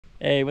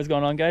Hey, what's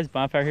going on, guys?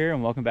 Bonfire here,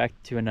 and welcome back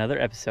to another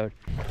episode.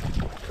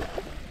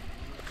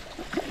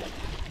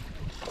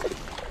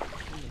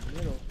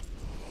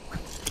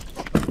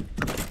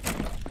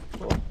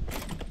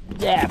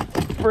 Yeah,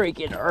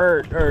 freaking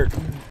hurt.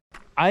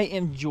 I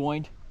am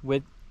joined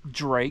with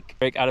Drake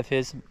out of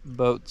his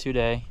boat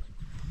today.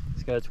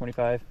 He's got a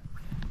 25.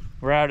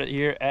 We're out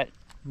here at,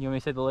 you want me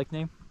to say the lake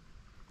name?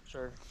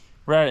 Sure.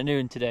 We're out at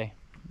noon today,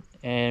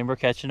 and we're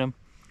catching them.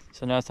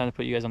 So now it's time to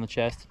put you guys on the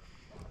chest.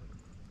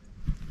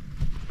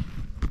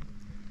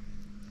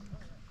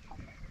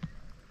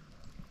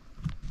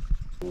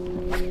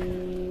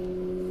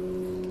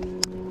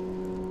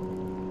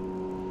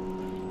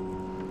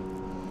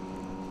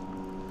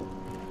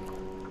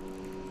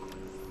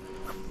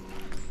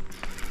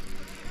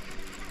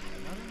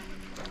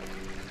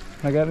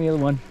 I got me the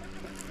one.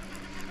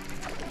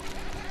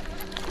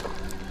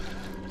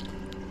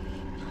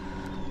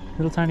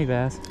 Little tiny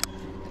bass.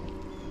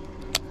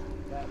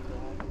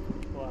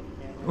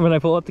 When I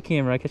pull up the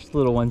camera, I catch the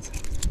little ones.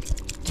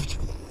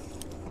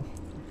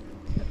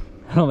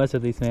 I don't mess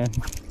with these, man.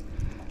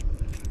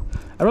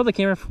 I brought the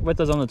camera with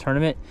us on the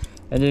tournament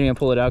and didn't even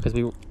pull it out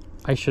because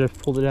I should have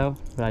pulled it out,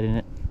 but I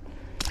didn't.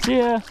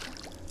 Yeah.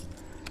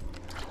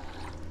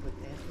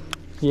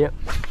 Yep.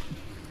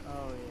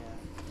 Oh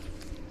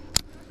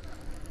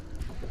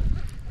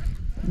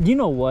yeah. You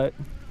know what?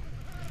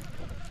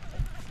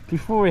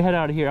 Before we head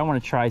out of here, I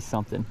want to try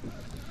something.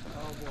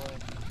 Oh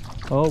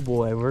boy. Oh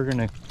boy, we're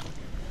gonna.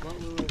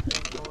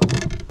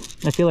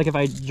 I feel like if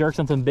I jerk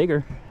something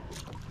bigger,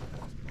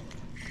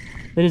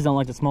 they just don't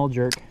like the small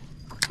jerk.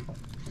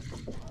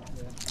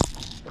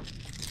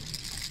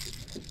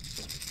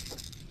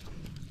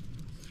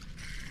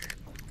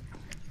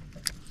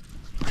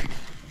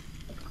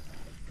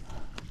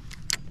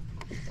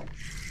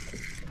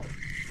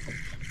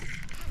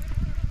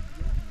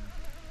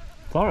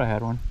 Thought I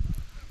had one,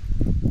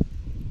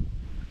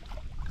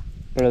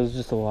 but it was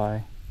just a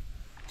lie.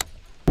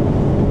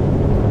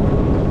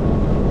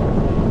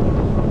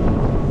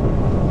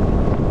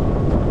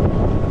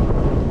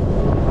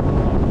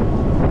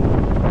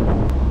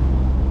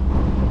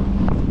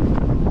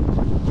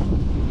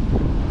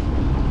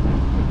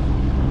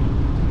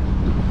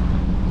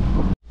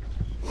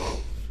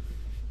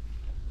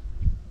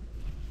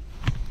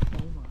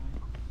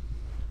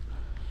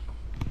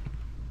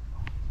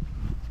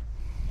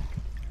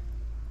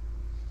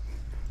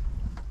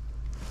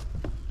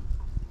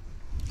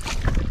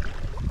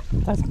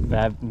 That's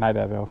bad, my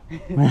bad, bro.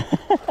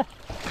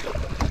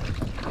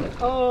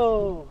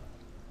 Oh.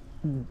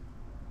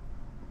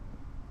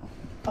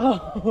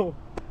 Oh.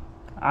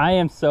 I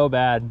am so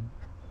bad.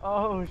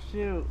 Oh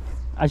shoot.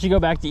 I should go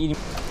back to eating.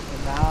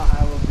 And now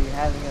I will be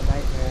having a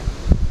nightmare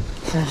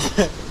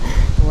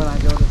when I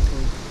go to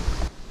sleep.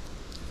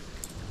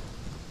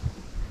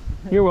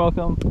 You're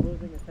welcome.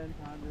 Losing a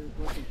 10-pounder is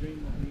what the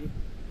dream will be.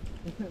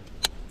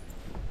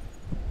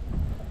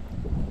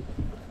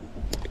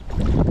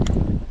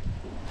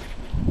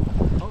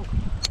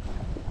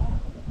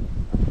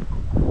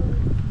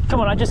 Come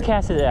on, I just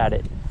cast it at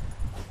it.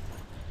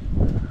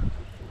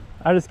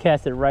 I just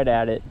cast it right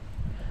at it.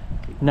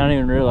 Not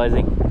even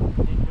realizing.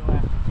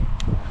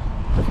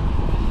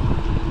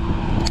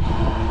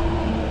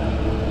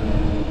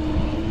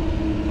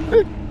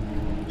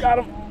 Got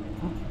him.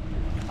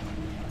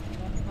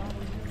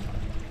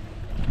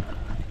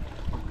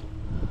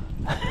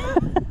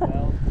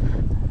 Well,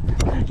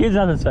 He's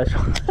nothing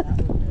special. that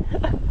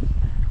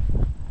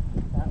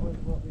was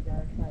what we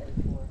got excited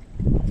for.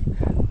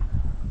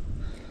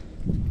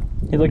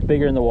 He looked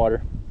bigger in the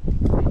water.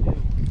 They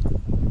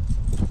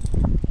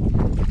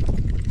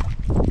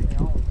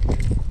always do.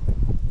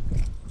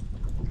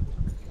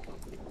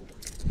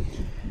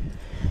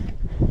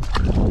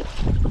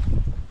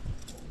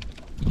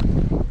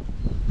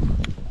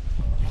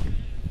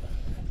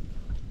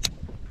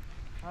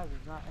 I was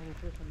not any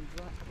fish on these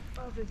rocks.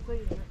 Oh, they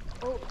stayed there.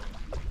 Oh!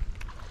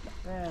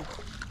 Man,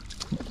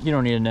 You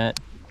don't need a net.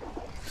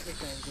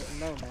 this ain't getting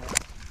no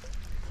net.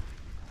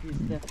 He's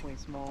definitely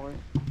smaller.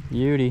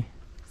 Beauty.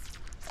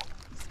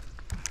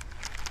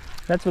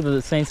 That's what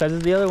the same size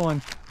as the other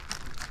one.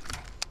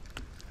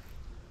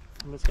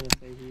 I'm just gonna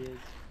say he is.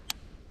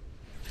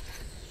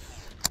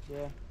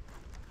 Yeah,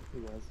 he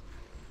was.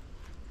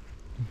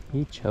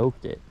 He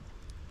choked it.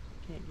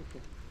 Can't get the.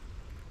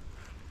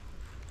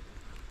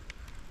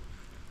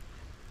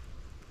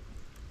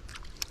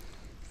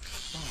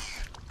 Oh,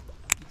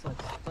 it's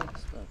like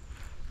stuck.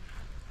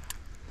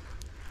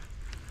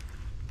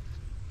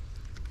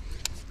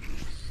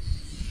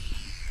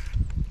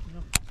 No.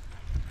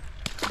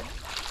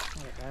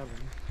 Not a bad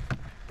one.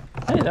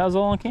 Hey, that was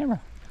all on camera.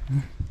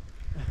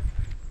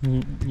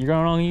 You're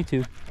going on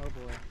YouTube. Oh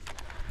boy.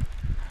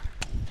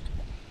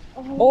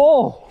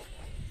 Oh!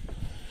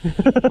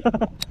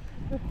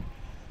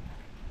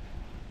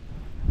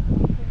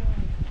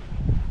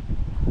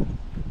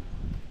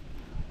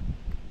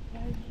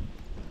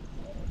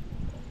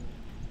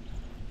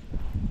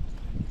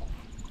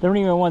 They don't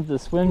even want the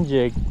swim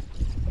jig.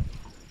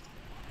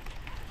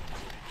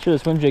 Sure, the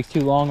swim jig's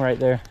too long right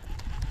there.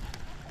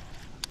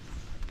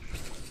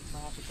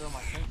 have to throw my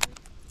finger.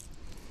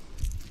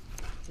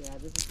 Yeah,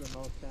 this is the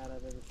most shad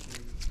I've ever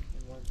seen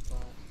in one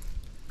spot.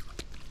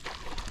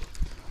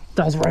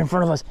 That was right in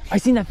front of us. I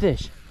seen that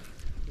fish.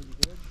 Was he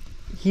good?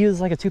 He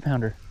was like a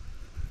 2-pounder. I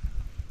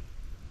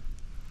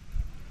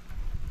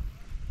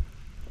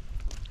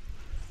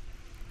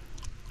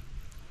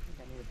think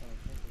I need to put my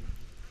finger.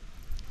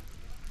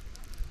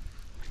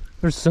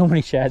 There's so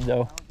many shad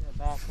though. I don't get a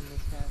bass from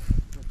this guy.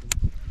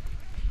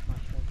 My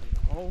finger.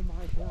 Oh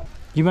my god.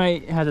 You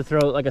might have to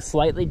throw like a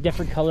slightly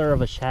different color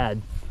of a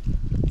shad.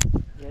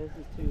 Yeah, this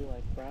is too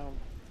like brown.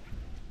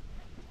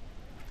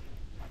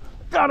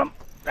 Got him.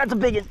 That's a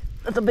big one.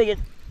 That's a big one.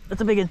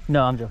 That's a big one.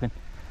 No, I'm joking.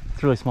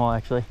 It's really small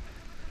actually.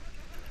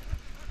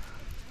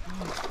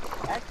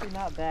 Actually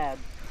not bad.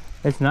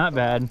 It's not I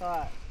bad.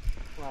 thought,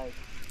 like,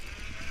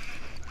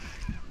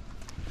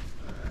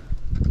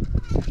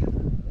 there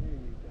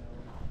you go.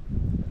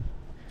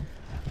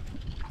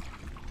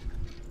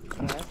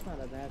 Yeah, that's not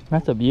a bad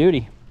That's a fish.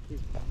 beauty.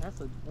 That's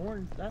an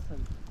orange, that's a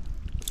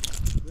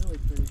really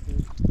pretty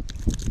fish.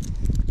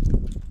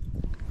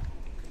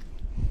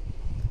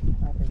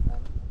 I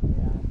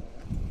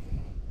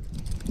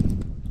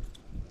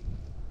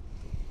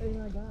think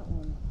I got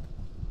one.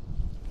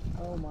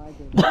 Oh my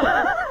goodness.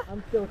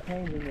 I'm still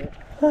changing it.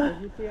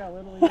 Did you see how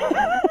little he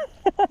was?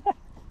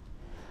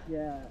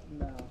 Yeah,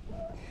 no.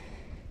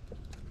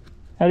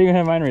 I didn't even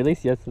have mine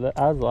released yet, so that,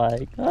 I was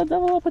like, oh,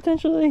 double up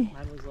potentially.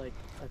 Mine was like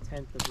a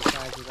tenth of the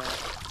size of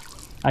that.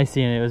 I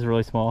seen it. It was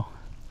really small.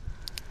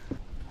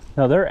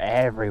 No, they're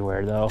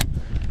everywhere though.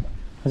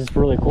 It's just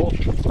really cool.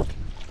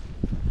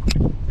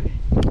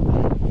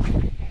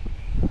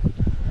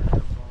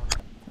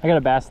 I got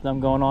a bass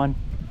thumb going on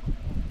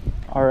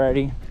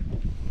already.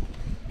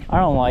 I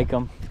don't like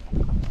them.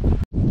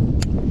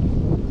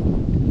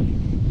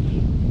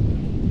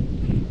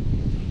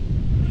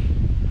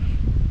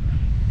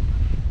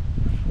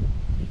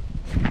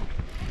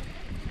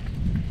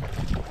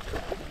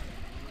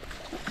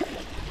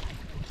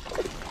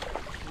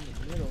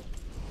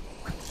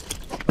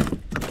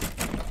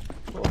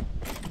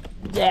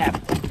 Yeah,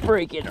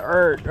 freaking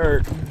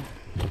hurt.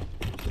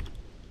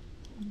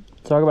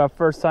 Talk about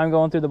first time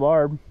going through the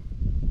barb.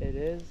 It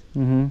is?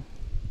 Mm-hmm.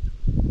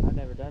 I've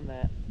never done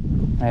that.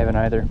 I haven't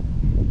either.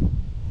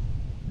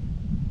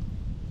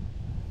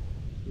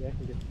 Yeah, I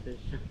can get the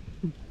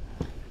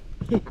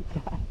fish.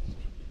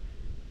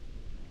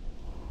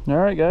 All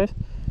right, guys.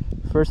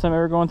 First time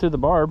ever going through the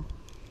barb.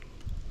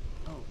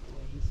 Oh,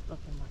 yeah, he's stuck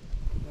in my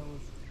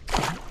nose.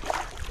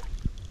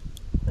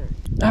 There.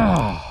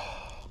 Oh,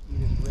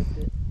 You just ripped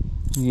it.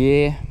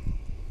 yeah.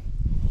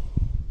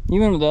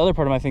 Even the other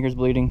part of my finger's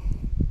bleeding.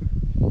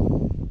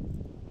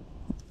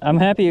 I'm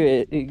happy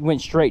it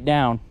went straight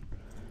down.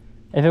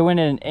 If it went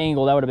at an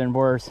angle, that would have been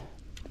worse. So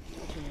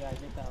you gotta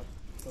get out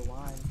the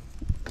line.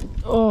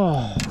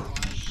 Oh.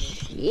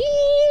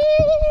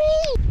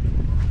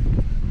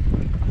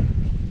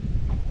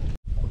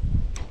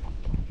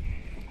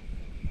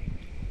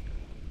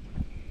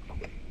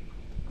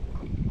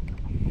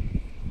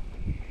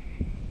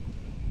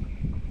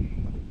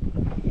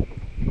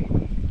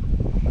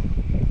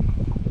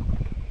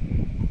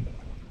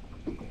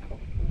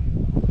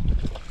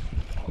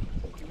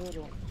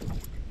 Little.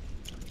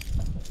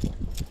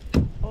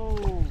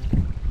 Oh.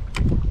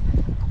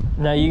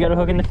 Now you got a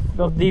hook in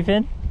the deep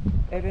end?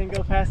 It didn't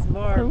go past the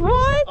bar.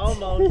 What?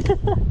 Almost.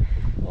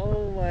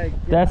 Oh my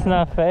god. That's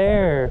not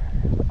fair.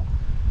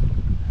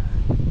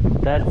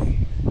 That's,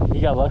 you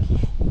got lucky.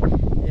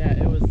 Yeah,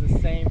 it was the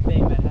same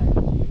thing that happened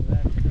to you.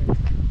 That's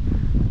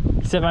crazy.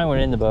 Except mine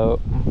went in the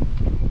boat.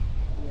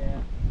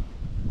 Yeah.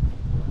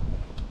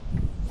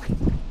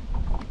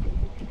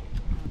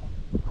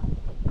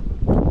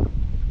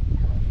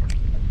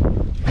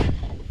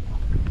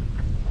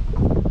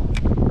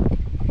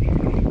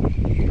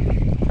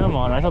 Come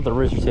on, I thought the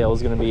rooster tail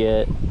was gonna be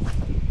it.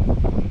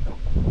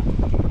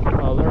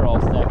 Oh, they're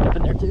all stacked up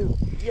in there too.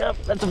 Yep,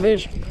 that's a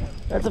fish.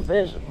 That's a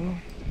fish.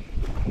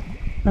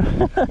 Knew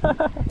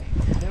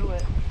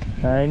it.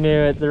 I knew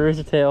it, the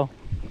rooster tail.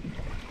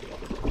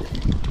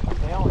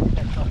 They always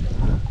catch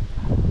something.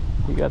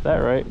 You got that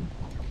right.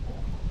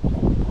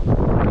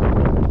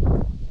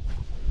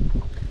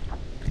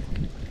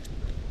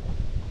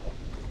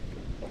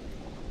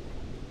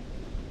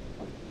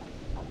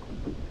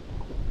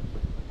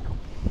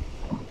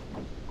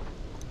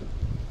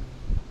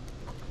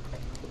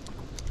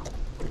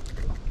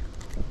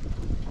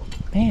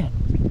 Man,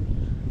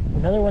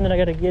 another one that I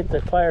gotta get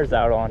the pliers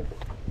out on.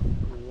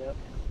 Yep.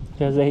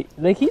 Because they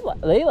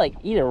like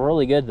eat it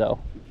really good though.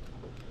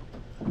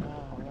 Oh,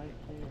 right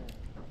there.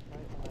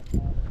 Right on that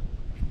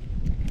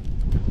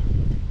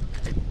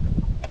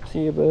top.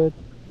 See you, bud.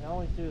 They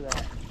always do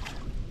that.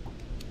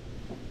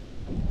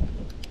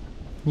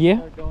 Yeah.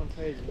 Start going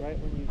crazy right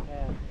when you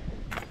pass.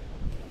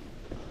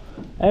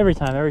 Every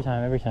time.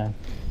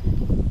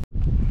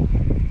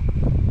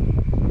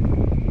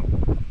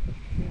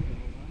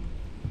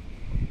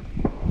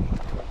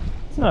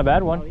 It's not a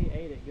bad Oh, one. he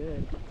ate it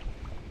good.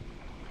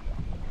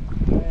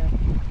 Yeah.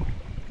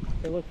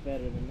 It looks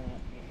better than that.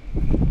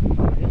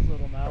 For his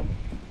little mouth.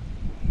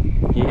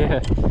 Yeah.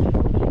 Sucks.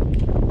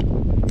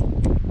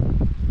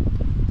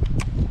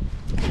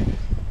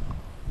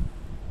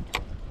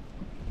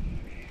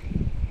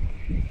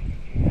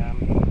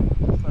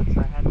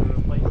 I had to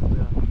replace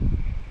the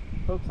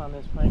hooks on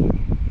this crank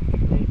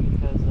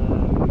because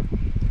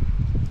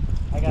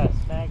I got it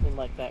snagged in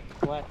like that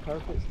black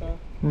carpet stuff.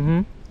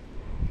 Mm-hmm.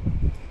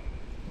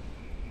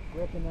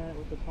 Ripping that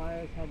with the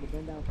pliers, had to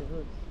bend out the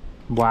hooks.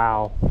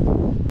 Wow.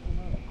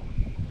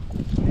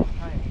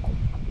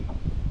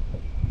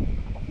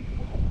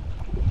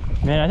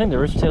 Man, I think the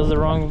rooster tail's the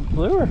wrong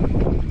lure.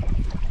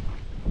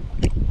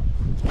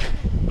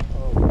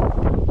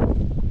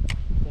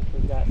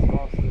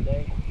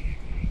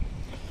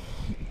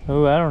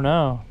 Oh, I don't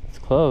know. It's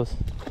close.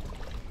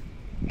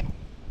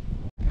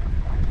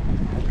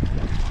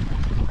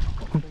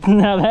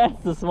 Now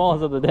that's the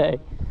smallest of the day.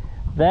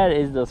 That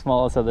is the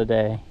smallest of the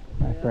day,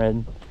 my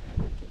friend.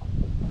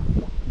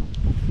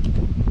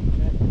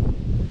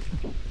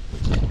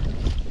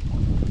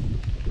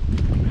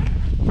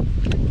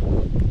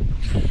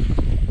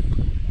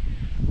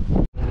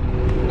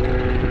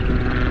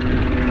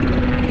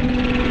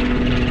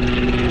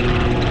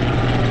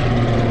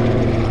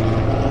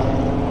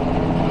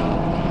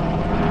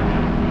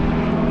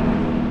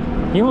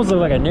 He almost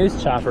looks like a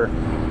noose chopper.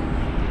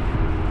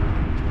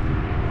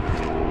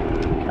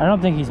 I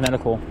don't think he's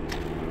medical.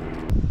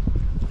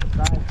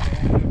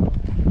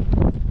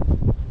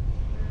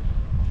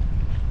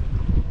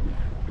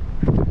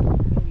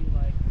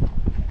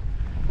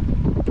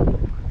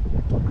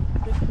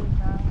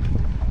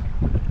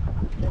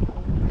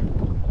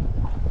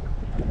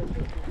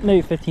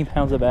 Maybe 15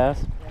 pounds of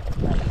bass.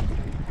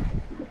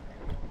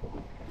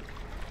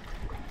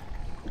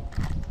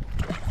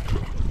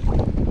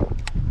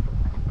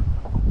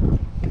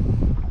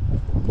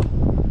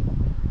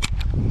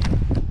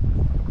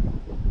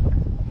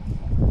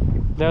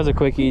 That was a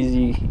quick,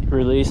 easy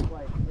release.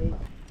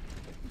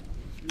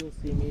 You'll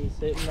see me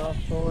sitting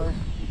offshore.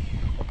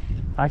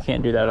 I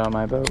can't do that on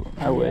my boat.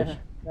 I wish.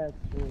 That's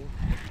true.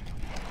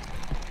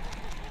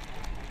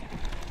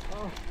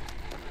 Oh.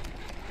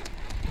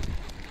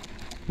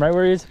 Right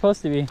where you're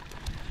supposed to be.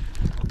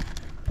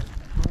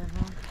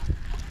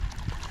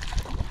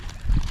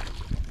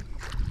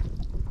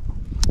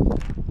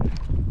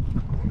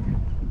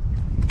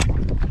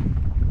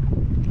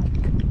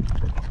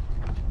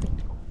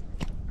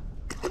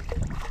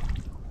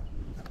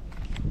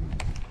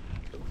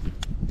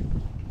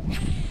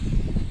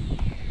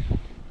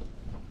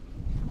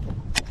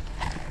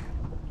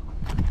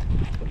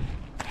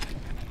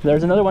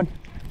 There's another one.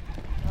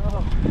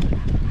 Oh.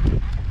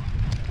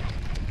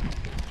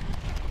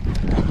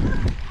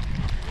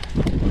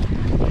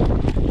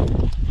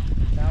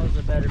 That was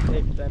a better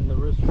pick than the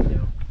rooster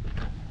tail.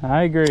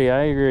 I agree,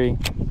 I agree.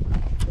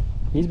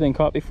 He's been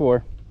caught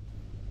before.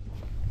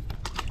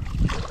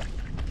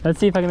 Let's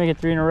see if I can make it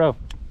 3 in a row.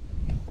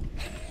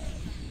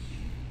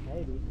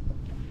 Maybe.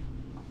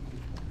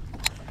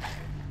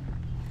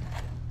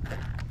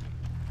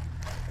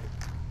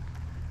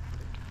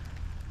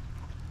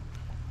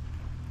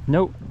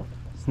 Nope,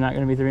 it's not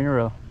gonna be 3 in a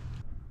row.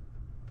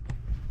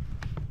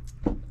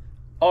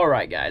 All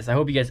right, guys, I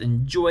hope you guys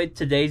enjoyed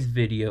today's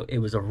video. It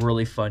was a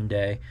really fun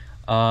day.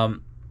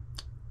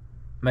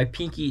 My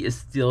pinky is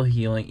still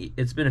healing.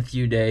 It's been a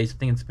few days. I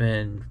think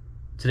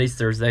today's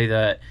Thursday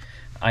that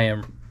I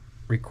am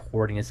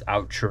recording this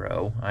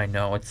outro. I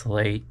know it's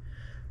late,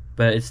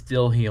 but it's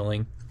still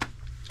healing.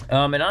 It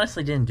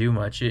honestly didn't do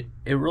much. It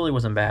really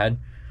wasn't bad,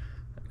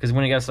 because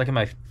when it got stuck in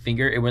my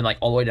finger, it went like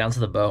all the way down to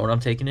the bone. I'm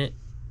taking it.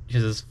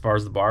 Because as far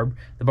as the barb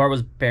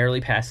was barely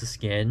past the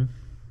skin.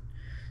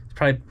 It's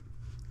probably,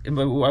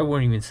 I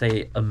wouldn't even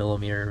say a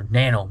millimeter,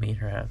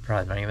 nanometer,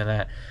 probably not even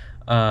that.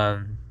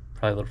 Probably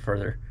a little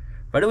further,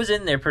 but it was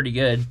in there pretty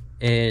good.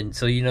 And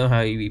so you know how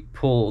you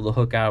pull the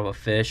hook out of a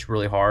fish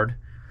really hard.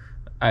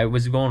 I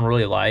was going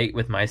really light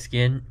with my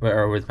skin,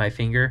 or with my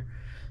finger,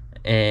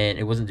 and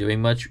it wasn't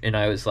doing much. And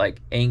I was like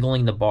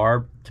angling the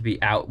barb to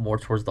be out more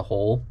towards the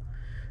hole,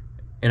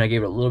 and I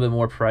gave it a little bit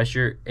more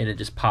pressure, and it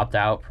just popped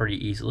out pretty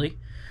easily.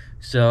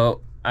 So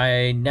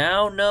I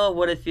now know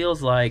what it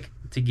feels like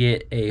to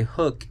get a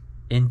hook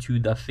into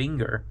the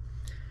finger.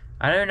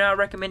 I do not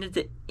recommend it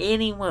to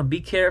anyone. Be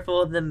careful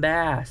of them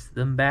bass.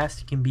 Them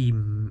bass can be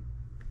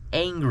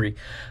angry.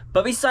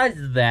 But besides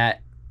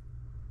that,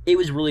 it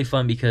was really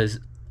fun because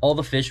all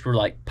the fish were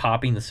like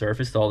popping the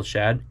surface to all the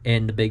shad,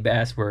 and the big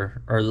bass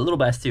or the little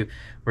bass too,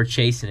 were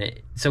chasing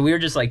it. So we were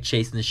just like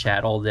chasing the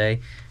shad all day.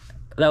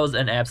 That was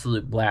an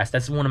absolute blast.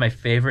 That's one of my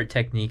favorite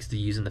techniques to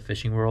use in the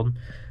fishing world.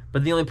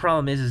 But the only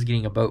problem is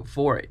getting a boat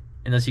for it,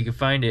 unless you can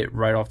find it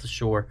right off the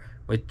shore.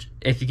 Which,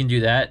 if you can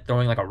do that,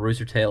 throwing like a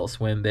rooster tail, a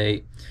swim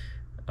bait,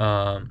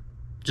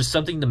 just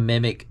something to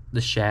mimic the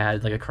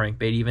shad, like a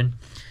crankbait even,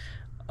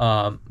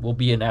 will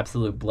be an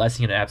absolute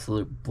blessing and an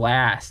absolute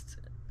blast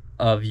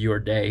of your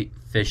day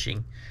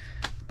fishing.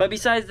 But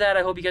besides that,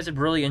 I hope you guys have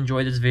really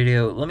enjoyed this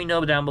video. Let me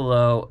know down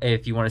below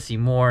if you want to see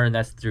more, and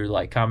that's through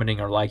like commenting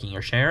or liking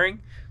or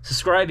sharing,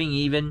 subscribing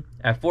even.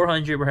 At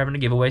 400, we're having a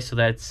giveaway, so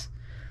that's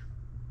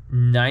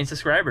 9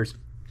 subscribers.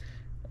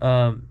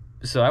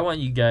 So I want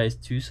you guys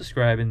to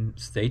subscribe and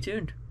stay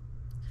tuned.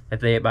 If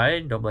they ain't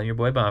buying, don't blame your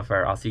boy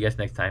Bonfire. I'll see you guys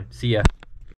next time. See ya.